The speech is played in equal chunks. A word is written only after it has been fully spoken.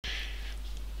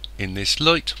In this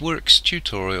Lightworks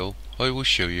tutorial, I will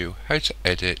show you how to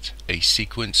edit a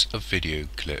sequence of video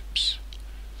clips.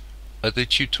 Other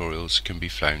tutorials can be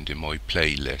found in my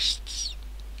playlists.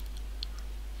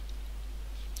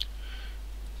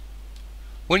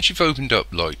 Once you've opened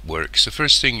up Lightworks, the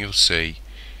first thing you'll see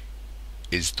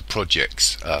is the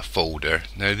projects folder.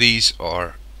 Now these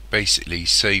are basically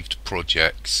saved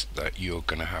projects that you're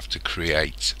going to have to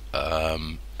create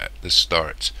at the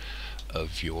start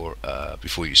of your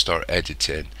before you start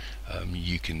editing.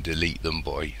 You can delete them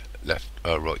by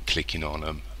right clicking on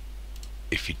them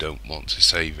if you don't want to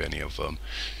save any of them.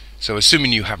 So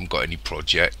assuming you haven't got any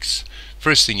projects,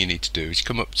 first thing you need to do is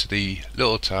come up to the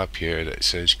little tab here that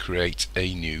says create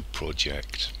a new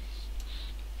project.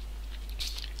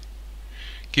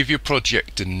 Give your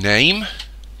project a name.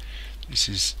 This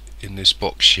is in this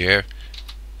box here,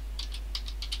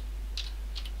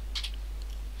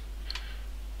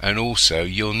 and also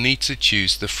you'll need to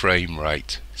choose the frame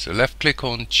rate. So left click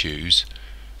on choose.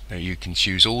 Now you can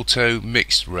choose auto,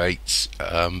 mixed rates,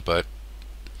 but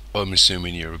I'm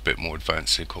assuming you're a bit more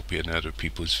advanced in copying other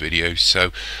people's videos,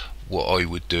 so what I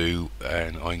would do,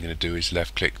 and I'm going to do, is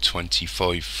left click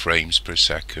 25 frames per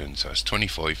second. So that's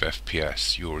 25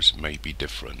 FPS. Yours may be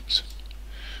different.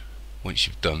 Once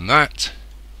you've done that,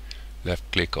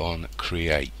 left click on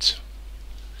create,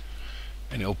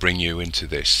 and it'll bring you into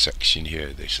this section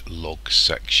here, this log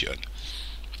section.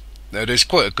 Now there's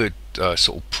quite a good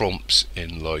sort of prompts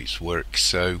in Lightworks.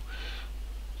 So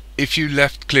if you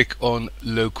left click on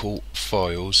local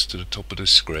files to the top of the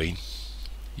screen,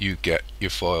 you get your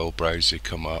file browser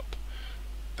come up,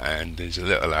 and there's a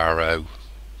little arrow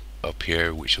up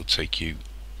here which will take you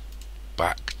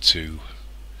back to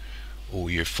all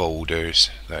your folders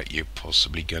that you're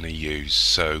possibly going to use.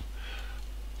 So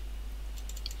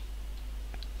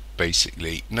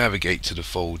basically navigate to the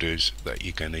folders that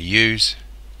you're going to use.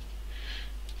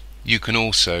 You can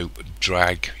also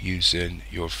drag using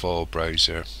your file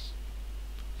browser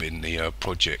in the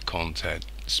project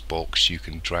contents box. You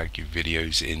can drag your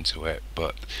videos into it,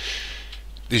 but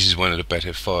this is one of the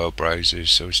better file browsers,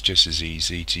 so it's just as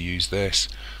easy to use this.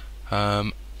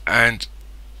 And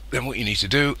then what you need to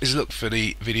do is look for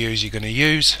the videos you're going to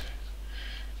use.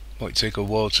 Might take a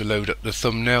while to load up the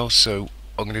thumbnails, so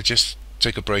I'm going to just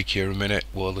take a break here a minute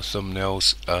while the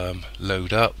thumbnails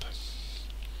load up.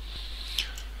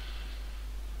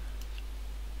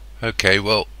 Okay,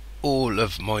 well, all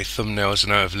of my thumbnails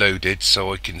now have loaded,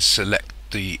 so I can select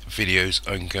the videos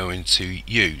I'm going to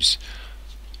use.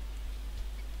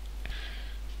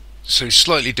 So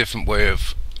slightly different way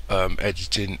of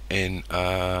editing in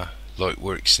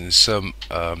Lightworks and some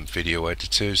video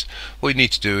editors. What you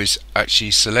need to do is actually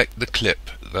select the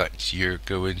clip that you're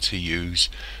going to use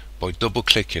by double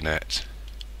clicking it,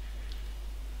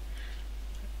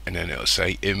 and then it'll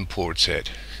say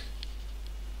imported.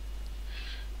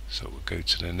 So we'll go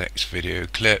to the next video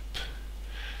clip,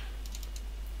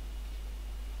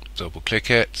 double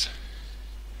click it,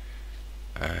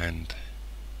 and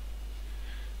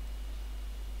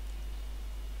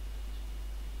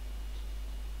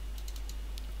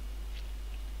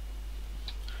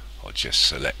I'll just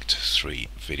select 3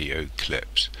 video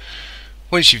clips.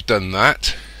 Once you've done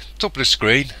that, top of the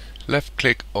screen, left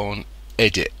click on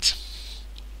edit,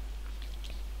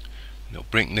 and it'll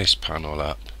bring this panel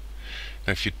up.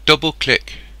 Now if you double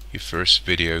click your first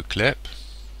video clip,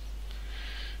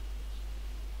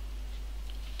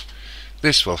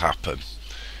 this will happen.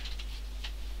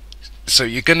 So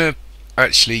you're going to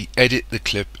actually edit the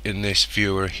clip in this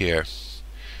viewer here.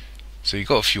 So you've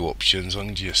got a few options.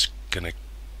 I'm just going to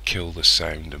kill the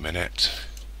sound a minute.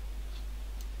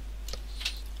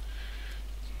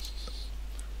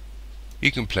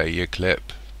 You can play your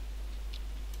clip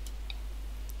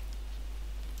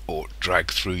or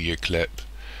drag through your clip.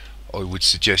 I would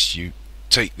suggest you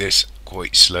take this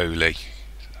quite slowly.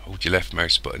 Hold your left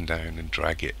mouse button down and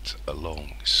drag it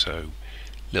along. So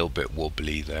a little bit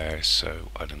wobbly there, so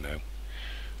I don't know.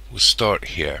 We'll start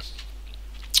here.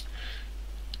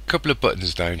 A couple of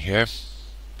buttons down here.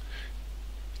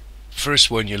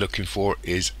 First one you're looking for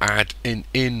is add an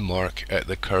in mark at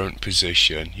the current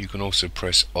position. You can also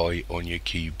press I on your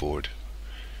keyboard.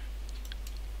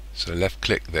 So left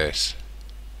click this,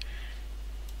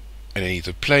 and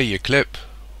either play your clip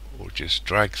or just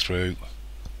drag through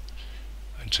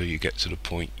until you get to the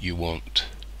point you want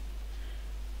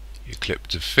your clip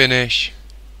to finish.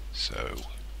 So,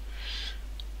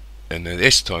 and then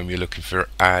this time you're looking for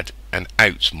add an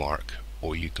out mark,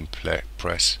 or you can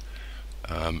press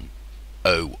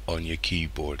O on your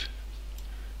keyboard.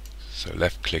 So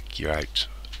left click your out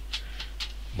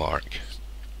mark.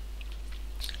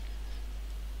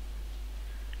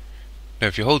 Now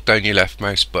if you hold down your left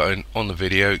mouse button on the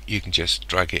video, you can just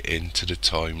drag it into the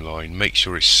timeline. Make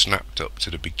sure it's snapped up to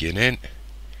the beginning.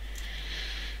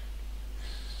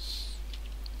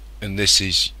 And this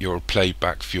is your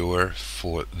playback viewer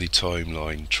for the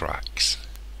timeline tracks.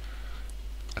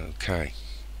 Okay.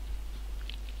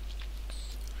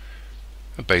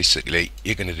 And basically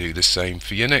you're going to do the same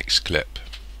for your next clip.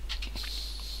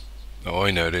 Now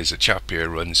I know there's a chap here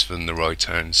runs from the right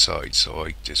hand side, so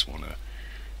I just want to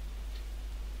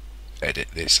edit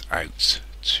this out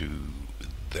to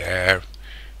there,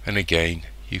 and again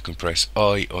you can press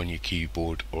I on your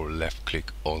keyboard or left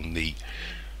click on the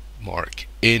mark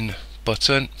in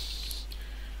button,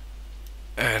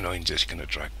 and I'm just going to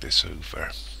drag this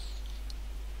over.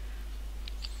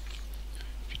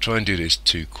 If you try and do this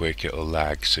too quick it'll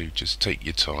lag, so just take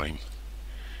your time,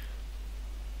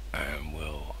 and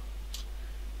we'll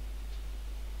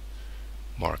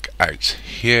mark out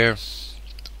here,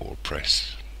 or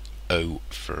press O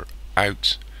for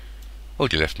out,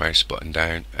 hold your left mouse button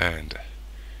down and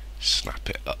snap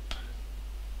it up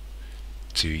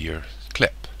to your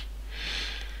clip.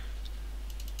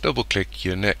 Double click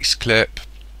your next clip,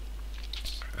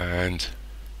 and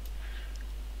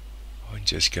I'm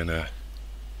just gonna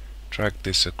drag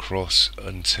this across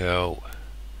until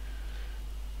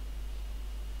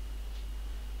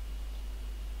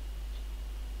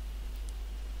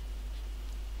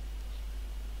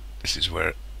this is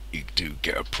where you do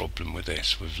get a problem with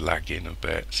this, with lagging a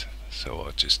bit, so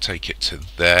I'll just take it to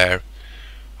there.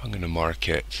 I'm going to mark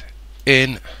it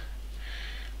in,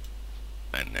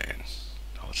 and then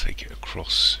I'll take it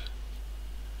across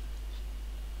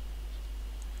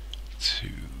to,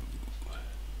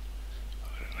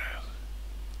 I don't know,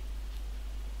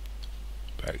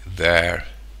 about there,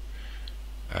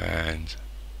 and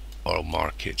I'll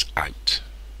mark it out,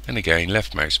 and again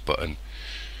left mouse button,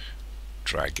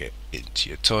 drag it into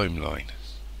your timeline.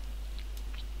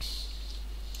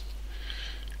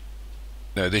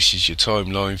 Now this is your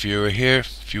timeline viewer here.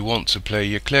 If you want to play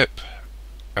your clip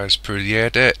as per the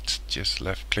edit, just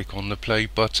left click on the play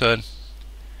button,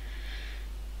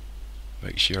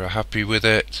 make sure you're happy with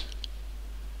it,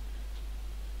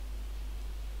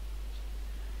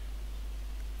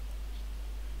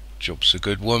 job's a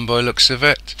good one by looks of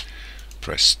it,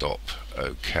 press stop.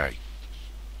 Okay.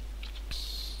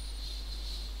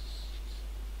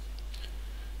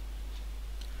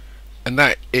 And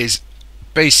that is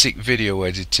basic video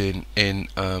editing in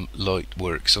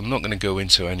Lightworks. I'm not going to go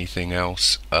into anything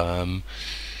else.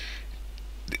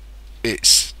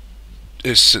 It's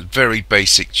a very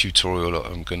basic tutorial that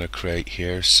I'm going to create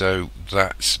here, so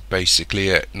that's basically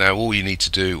it. Now all you need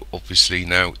to do obviously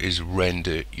now is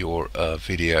render your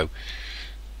video.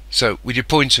 So with your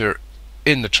pointer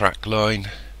in the track line,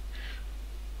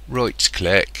 right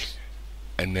click,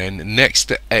 and then next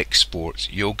to export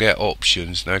you'll get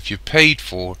options. Now if you've paid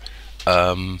for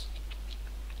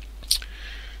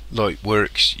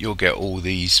Lightworks, you'll get all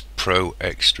these pro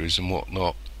extras and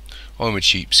whatnot. I'm a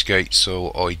cheapskate,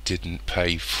 so I didn't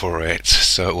pay for it,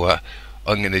 so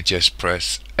I'm going to just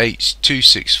press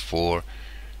H264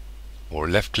 or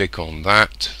left click on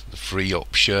that, the free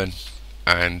option,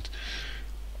 and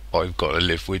I've got to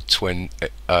live with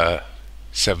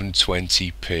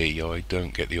 720p. I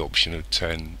don't get the option of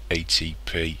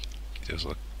 1080p. Just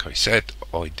like I said,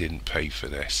 I didn't pay for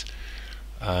this.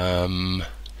 You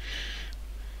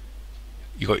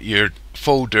got your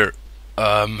folder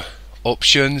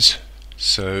options,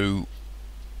 so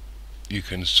you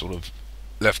can sort of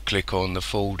left click on the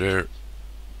folder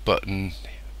button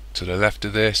to the left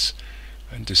of this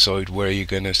and decide where you're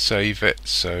going to save it.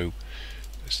 So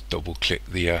let's double click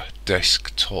the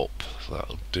desktop,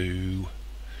 that'll do.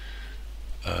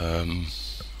 So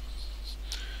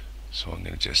I'm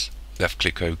going to just left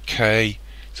click OK,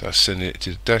 so I'll send it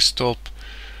to the desktop.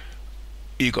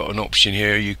 You got an option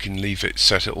here, you can leave it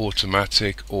set to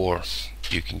automatic, or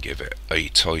you can give it a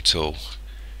title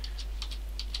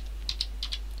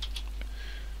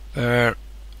there,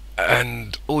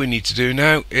 and all you need to do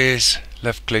now is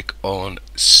left click on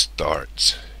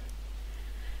start,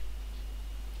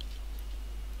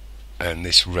 and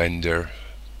this render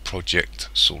project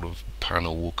sort of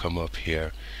panel will come up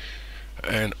here,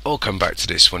 and I'll come back to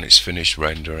this when it's finished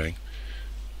rendering.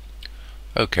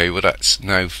 Okay, well that's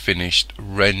now finished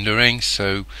rendering,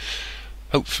 so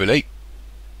hopefully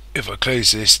if I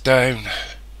close this down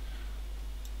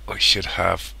I should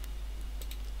have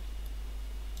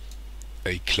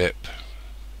a clip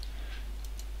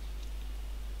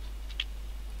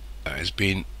that has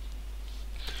been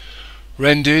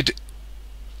rendered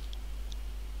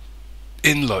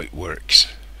in Lightworks.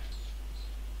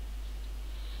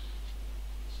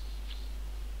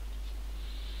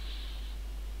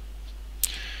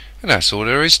 And that's all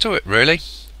there is to it, really.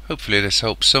 Hopefully this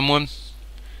helps someone.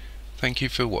 Thank you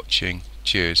for watching.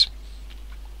 Cheers.